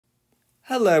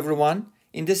Hello everyone,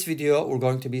 in this video we're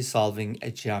going to be solving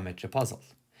a geometry puzzle.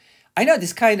 I know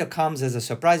this kind of comes as a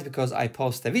surprise because I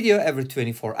post a video every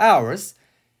 24 hours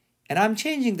and I'm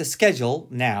changing the schedule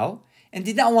now and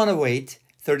did not want to wait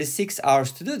 36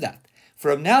 hours to do that.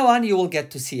 From now on you will get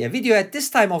to see a video at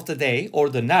this time of the day or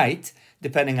the night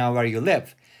depending on where you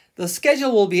live. The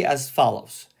schedule will be as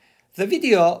follows. The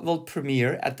video will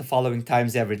premiere at the following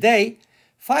times every day,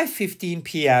 5:15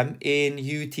 p.m. in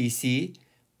UTC,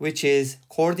 which is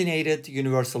Coordinated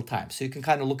Universal Time. So you can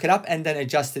kind of look it up and then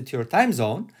adjust it to your time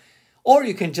zone, or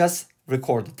you can just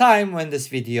record the time when this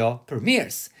video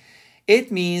premieres.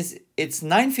 It means it's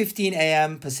 9:15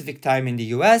 a.m. Pacific Time in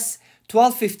the US,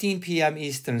 12:15 p.m.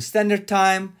 Eastern Standard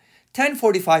Time,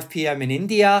 10:45 p.m. in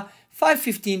India,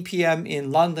 5:15 p.m.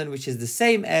 in London, which is the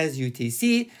same as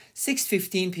UTC,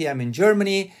 6:15 p.m. in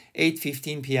Germany,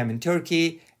 8:15 p.m. in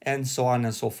Turkey, and so on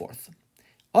and so forth.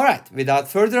 All right, without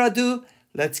further ado,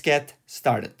 let's get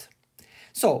started.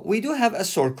 So we do have a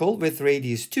circle with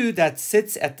radius 2 that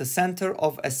sits at the center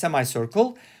of a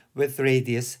semicircle with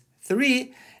radius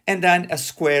 3, and then a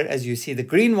square, as you see the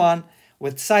green one,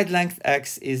 with side length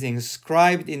x is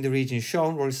inscribed in the region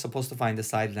shown. We're supposed to find the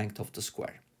side length of the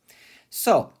square.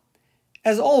 So,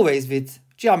 as always with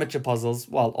geometry puzzles,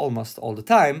 well, almost all the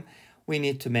time, we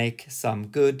need to make some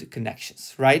good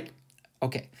connections, right?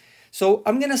 Okay, so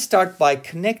I'm going to start by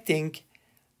connecting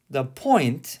the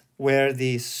point where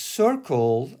the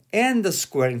circle and the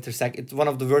square intersect. It's one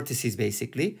of the vertices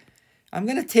basically. I'm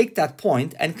going to take that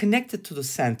point and connect it to the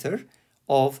center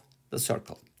of the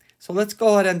circle. So let's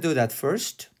go ahead and do that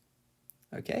first.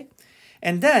 Okay.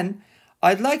 And then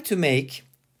I'd like to make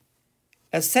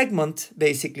a segment,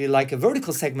 basically like a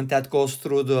vertical segment that goes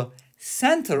through the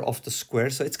center of the square.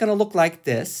 So it's going to look like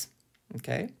this.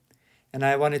 Okay. And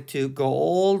I want it to go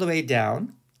all the way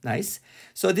down. Nice.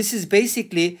 So this is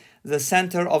basically the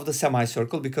center of the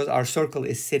semicircle because our circle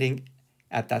is sitting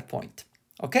at that point.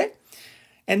 Okay.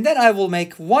 And then I will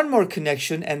make one more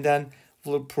connection and then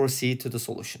we'll proceed to the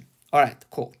solution. All right,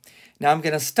 cool. Now I'm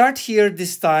going to start here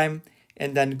this time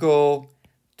and then go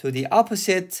to the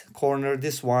opposite corner,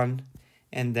 this one,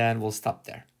 and then we'll stop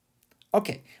there.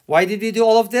 Okay. Why did we do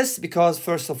all of this? Because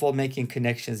first of all, making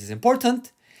connections is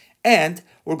important and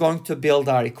we're going to build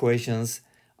our equations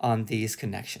on these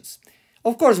connections.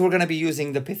 Of course, we're going to be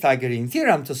using the Pythagorean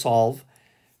theorem to solve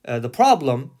the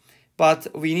problem, but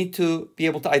we need to be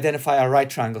able to identify our right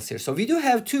triangles here. So we do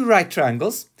have two right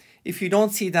triangles. If you don't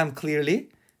see them clearly,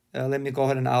 let me go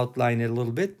ahead and outline it a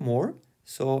little bit more.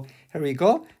 So here we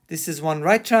go. This is one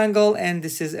right triangle and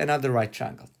this is another right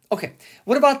triangle. Okay,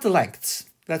 what about the lengths?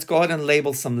 Let's go ahead and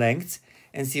label some lengths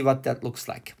and see what that looks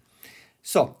like.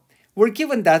 So we're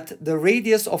given that the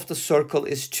radius of the circle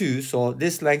is 2, so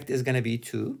this length is going to be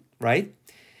 2, right?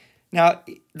 Now,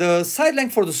 the side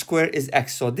length for the square is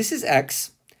x, so this is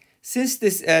x. Since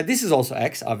this is also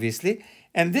x, obviously,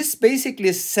 and this basically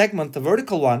is segment, the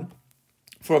vertical one,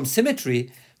 from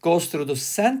symmetry, goes through the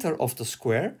center of the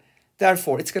square.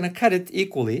 Therefore, it's going to cut it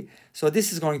equally, so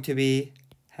this is going to be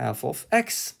half of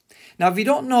x. Now, we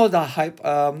don't know the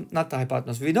not the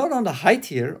hypotenuse, we don't know the height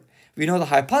here. We know the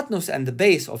hypotenuse and the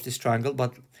base of this triangle,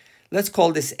 but let's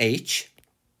call this h.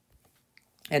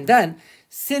 And then,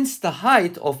 since the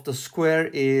height of the square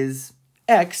is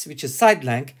x, which is side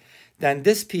length, then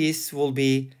this piece will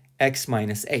be x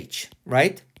minus h,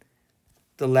 right?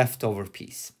 The leftover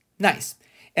piece. Nice.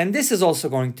 And this is also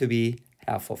going to be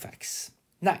half of x.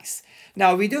 Nice.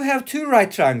 Now, we do have two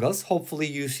right triangles. Hopefully,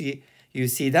 you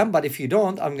see them, but if you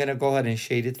don't, I'm going to go ahead and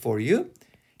shade it for you.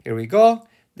 Here we go.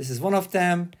 This is one of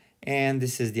them. And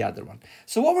this is the other one.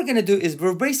 So what we're going to do is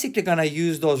we're basically going to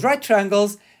use those right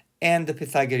triangles and the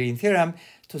Pythagorean theorem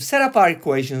to set up our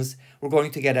equations. We're going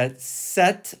to get a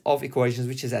set of equations,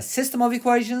 which is a system of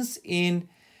equations in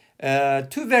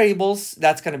two variables.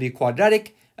 That's going to be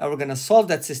quadratic. And we're going to solve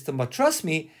that system. But trust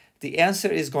me, the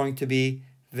answer is going to be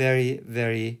very,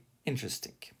 very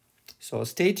interesting. So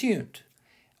stay tuned.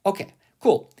 Okay,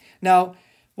 cool. Now,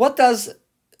 what does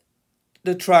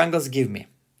the triangles give me?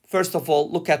 First of all,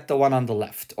 look at the one on the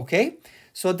left, okay?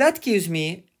 So that gives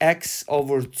me x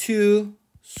over 2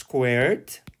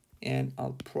 squared. And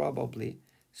I'll probably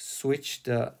switch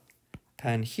the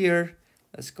pen here.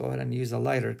 Let's go ahead and use a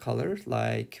lighter color,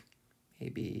 like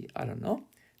maybe, I don't know,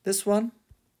 this one.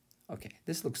 Okay,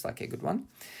 this looks like a good one.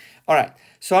 All right,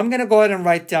 so I'm going to go ahead and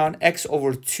write down x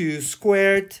over 2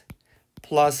 squared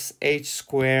plus h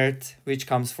squared, which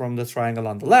comes from the triangle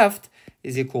on the left,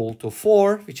 is equal to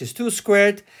 4, which is 2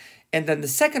 squared. And then the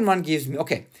second one gives me,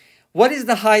 okay, what is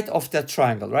the height of that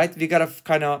triangle, right? We got to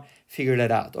kind of figure that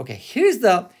out. Okay, here's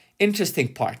the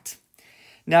interesting part.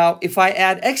 Now, if I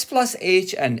add x plus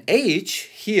h and h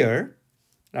here,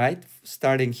 right,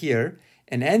 starting here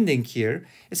and ending here,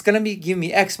 it's going to give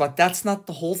me x, but that's not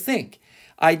the whole thing.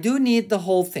 I do need the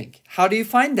whole thing. How do you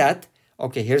find that?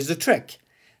 Okay, here's the trick.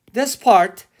 This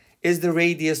part is the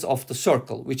radius of the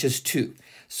circle, which is 2.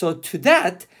 So to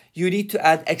that, you need to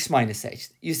add x minus h.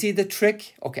 You see the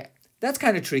trick? Okay, that's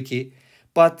kind of tricky,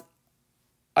 but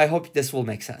I hope this will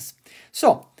make sense.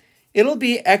 So it'll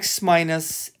be x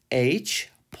minus h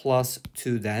plus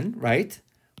 2 then, right?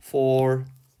 For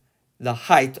the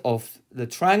height of the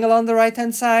triangle on the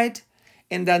right-hand side.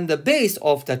 And then the base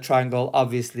of the triangle,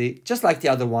 obviously, just like the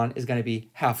other one, is going to be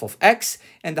half of x.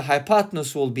 And the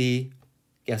hypotenuse will be,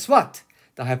 guess what?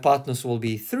 The hypotenuse will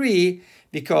be 3,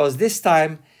 because this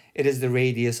time it is the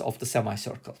radius of the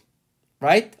semicircle,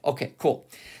 right? Okay, cool.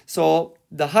 So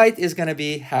the height is going to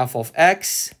be half of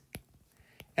x,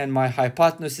 and my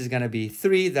hypotenuse is going to be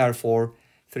 3. Therefore,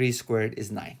 3 squared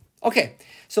is 9. Okay,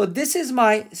 so this is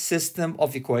my system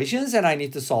of equations, and I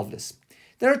need to solve this.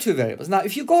 There are 2 variables. Now,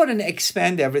 if you go ahead and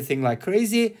expand everything like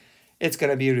crazy, it's going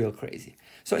to be real crazy.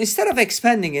 So instead of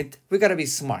expanding it, we got to be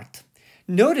smart.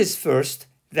 Notice first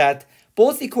that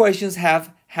both equations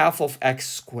have half of x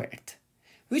squared,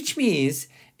 which means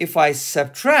if I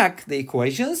subtract the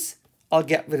equations, I'll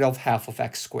get rid of half of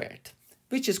x squared,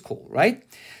 which is cool, right?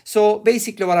 So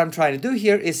basically what I'm trying to do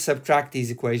here is subtract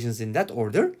these equations in that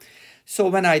order. So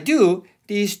when I do,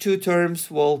 these 2 terms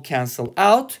will cancel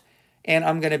out, and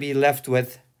I'm going to be left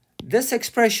with this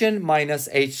expression minus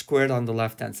h squared on the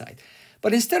left-hand side.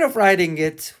 But instead of writing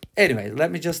it, anyway,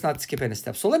 let me just not skip any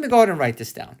steps. So let me go ahead and write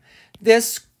this down.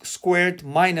 This squared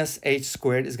minus h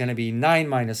squared is going to be 9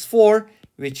 minus 4,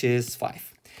 which is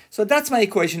 5. So that's my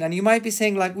equation. And you might be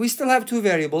saying, like, we still have 2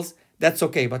 variables. That's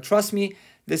okay. But trust me,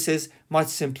 this is much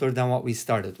simpler than what we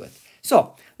started with.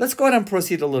 So let's go ahead and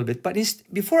proceed a little bit. But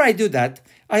before I do that,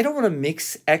 I don't want to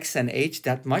mix x and h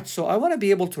that much. So I want to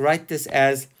be able to write this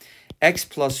as x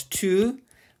plus 2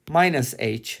 minus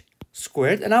h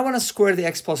squared. And I want to square the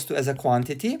x plus 2 as a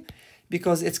quantity,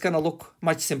 because it's going to look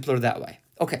much simpler that way.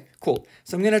 Okay, cool.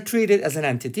 So I'm going to treat it as an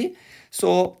entity.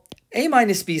 So a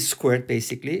minus b squared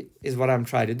basically is what I'm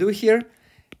trying to do here.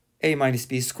 A minus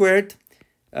b squared.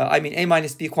 A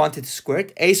minus b quantity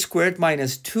squared. A squared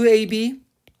minus 2ab,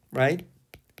 right?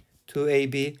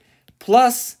 2ab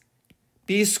plus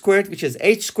b squared, which is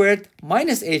h squared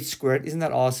minus h squared. Isn't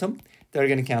that awesome? They're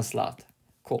going to cancel out.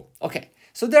 Cool. Okay.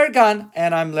 So they're gone,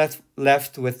 and I'm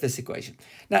left with this equation.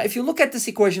 Now, if you look at this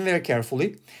equation very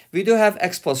carefully, we do have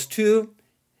x plus 2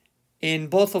 in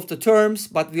both of the terms,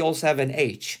 but we also have an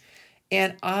h.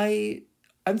 And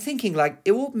I'm thinking, like,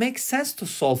 it will make sense to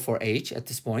solve for h at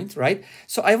this point, right?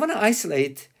 So I want to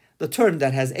isolate the term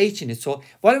that has h in it. So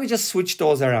why don't we just switch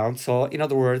those around? So in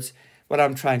other words, what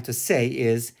I'm trying to say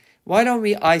is, why don't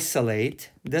we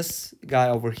isolate this guy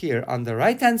over here on the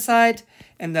right-hand side,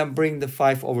 and then bring the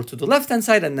 5 over to the left-hand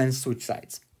side, and then switch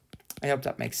sides. I hope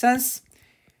that makes sense,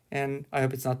 and I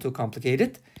hope it's not too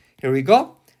complicated. Here we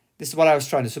go. This is what I was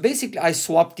trying to do. So basically, I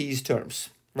swapped these terms,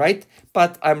 right?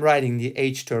 But I'm writing the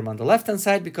h term on the left-hand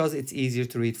side because it's easier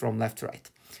to read from left to right.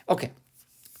 Okay,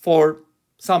 for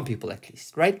some people at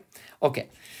least, right? Okay,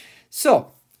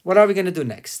 so what are we going to do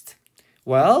next?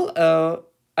 Well,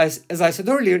 as I said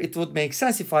earlier, it would make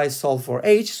sense if I solve for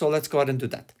h, so let's go ahead and do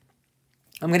that.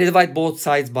 I'm going to divide both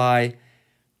sides by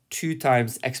 2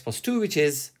 times x plus 2, which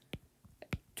is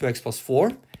 2x plus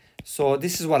 4. So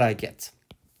this is what I get.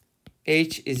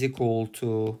 H is equal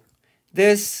to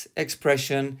this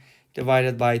expression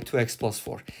divided by 2x plus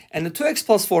 4. And the 2x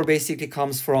plus 4 basically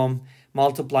comes from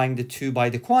multiplying the 2 by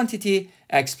the quantity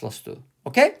x plus 2.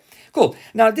 Okay, cool.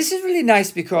 Now, this is really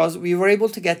nice because we were able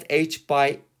to get h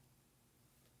by,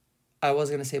 I was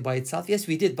going to say by itself. Yes,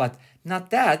 we did, but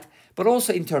not that, but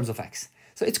also in terms of x.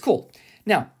 So it's cool.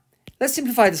 Now, let's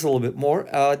simplify this a little bit more.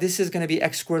 This is going to be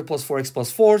x squared plus 4x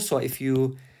plus 4. So if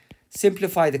you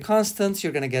simplify the constants,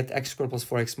 you're going to get x squared plus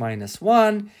 4x minus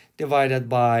 1 divided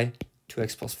by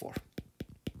 2x plus 4.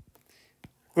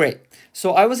 Great.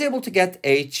 So I was able to get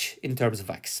h in terms of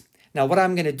x. Now, what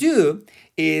I'm going to do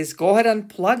is go ahead and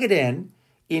plug it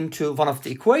into one of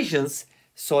the equations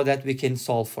so that we can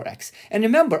solve for x. And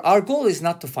remember, our goal is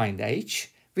not to find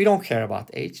h. We don't care about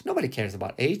h. Nobody cares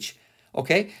about h.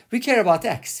 Okay, we care about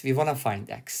x. We want to find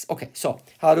x. Okay, so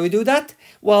how do we do that?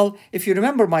 Well, if you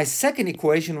remember, my second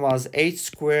equation was h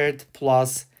squared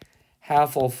plus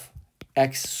half of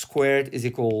x squared is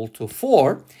equal to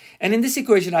 4. And in this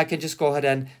equation, I can just go ahead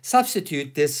and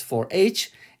substitute this for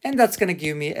h. And that's going to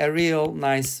give me a real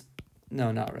nice,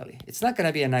 no, not really. It's not going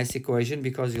to be a nice equation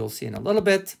because you'll see in a little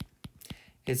bit,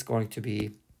 it's going to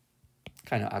be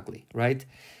kind of ugly, right?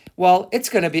 Well, it's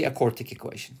going to be a quartic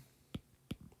equation.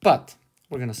 But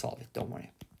we're going to solve it, don't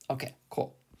worry. Okay,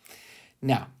 cool.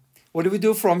 Now, what do we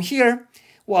do from here?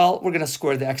 Well, we're going to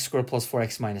square the x squared plus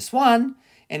 4x minus 1,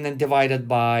 and then divide it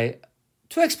by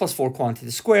 2x plus 4 quantity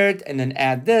squared, and then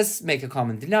add this, make a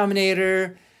common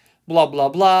denominator, blah, blah,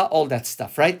 blah, all that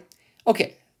stuff, right?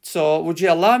 Okay, so would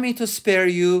you allow me to spare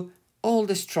you all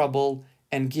this trouble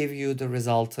and give you the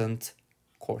resultant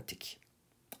quartic?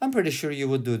 I'm pretty sure you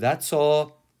would do that.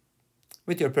 So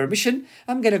with your permission,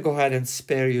 I'm going to go ahead and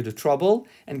spare you the trouble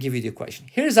and give you the equation.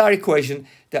 Here's our equation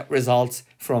that results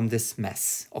from this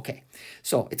mess. Okay,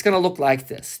 so it's going to look like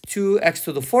this. 2x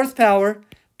to the 4th power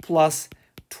plus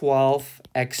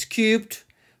 12x cubed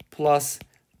plus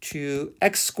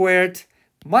 2x squared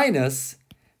minus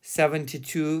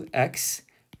 72x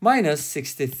minus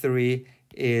 63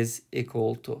 is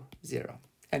equal to 0.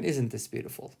 And isn't this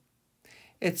beautiful?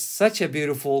 It's such a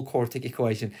beautiful quartic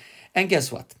equation. And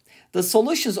guess what? The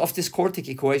solutions of this quartic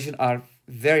equation are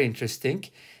very interesting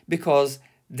because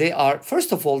they are,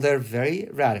 first of all, they're very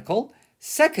radical.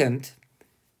 Second,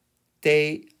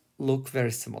 they look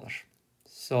very similar.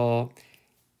 So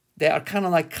they are kind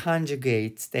of like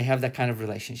conjugates. They have that kind of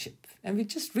relationship. And we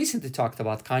just recently talked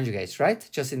about conjugates, right?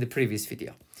 Just in the previous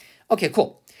video. Okay,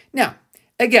 cool. Now,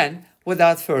 again,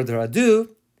 without further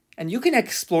ado, and you can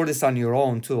explore this on your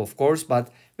own too, of course,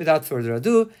 but without further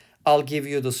ado, I'll give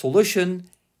you the solution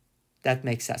that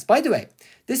makes sense. By the way,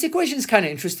 this equation is kind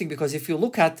of interesting because if you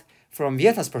look at, from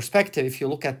Vieta's perspective, if you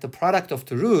look at the product of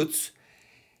the roots,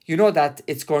 you know that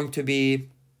it's going to be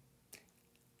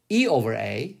e over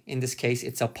a. In this case,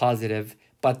 it's a positive,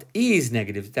 but e is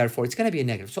negative, therefore it's going to be a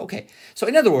negative. So, okay. So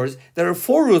in other words, there are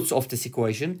 4 roots of this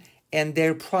equation and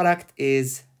their product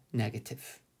is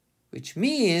negative, which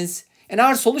means, and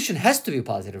our solution has to be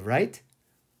positive, right?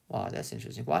 Wow, that's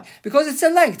interesting. Why? Because it's a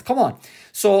length. Come on.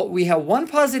 So we have 1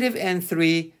 positive and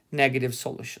 3 negative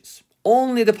solutions.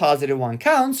 Only the positive one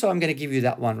counts. So I'm going to give you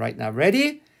that one right now.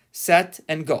 Ready, set,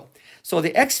 and go. So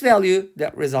the x value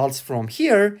that results from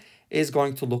here is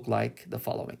going to look like the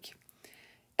following.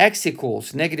 X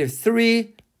equals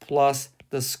 -3 plus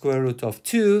the square root of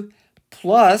 2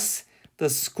 plus the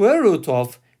square root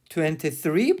of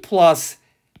 23 plus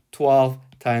 12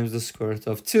 times the square root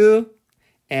of 2.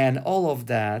 And all of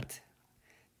that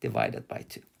divided by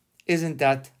 2. Isn't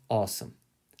that awesome?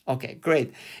 Okay,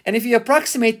 great. And if you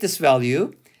approximate this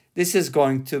value, this is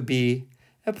going to be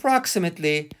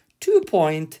approximately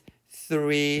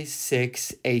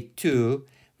 2.3682,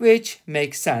 which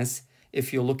makes sense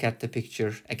if you look at the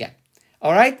picture again.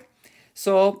 All right?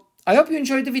 So I hope you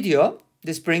enjoyed the video.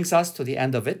 This brings us to the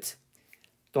end of it.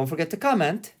 Don't forget to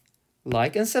comment,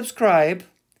 like, and subscribe.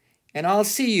 And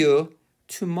I'll see you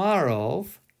tomorrow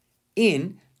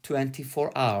in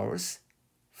 24 hours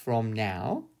from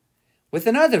now with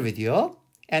another video,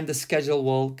 and the schedule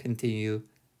will continue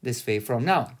this way from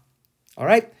now on. All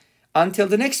right, until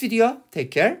the next video, take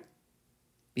care,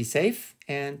 be safe,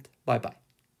 and bye-bye.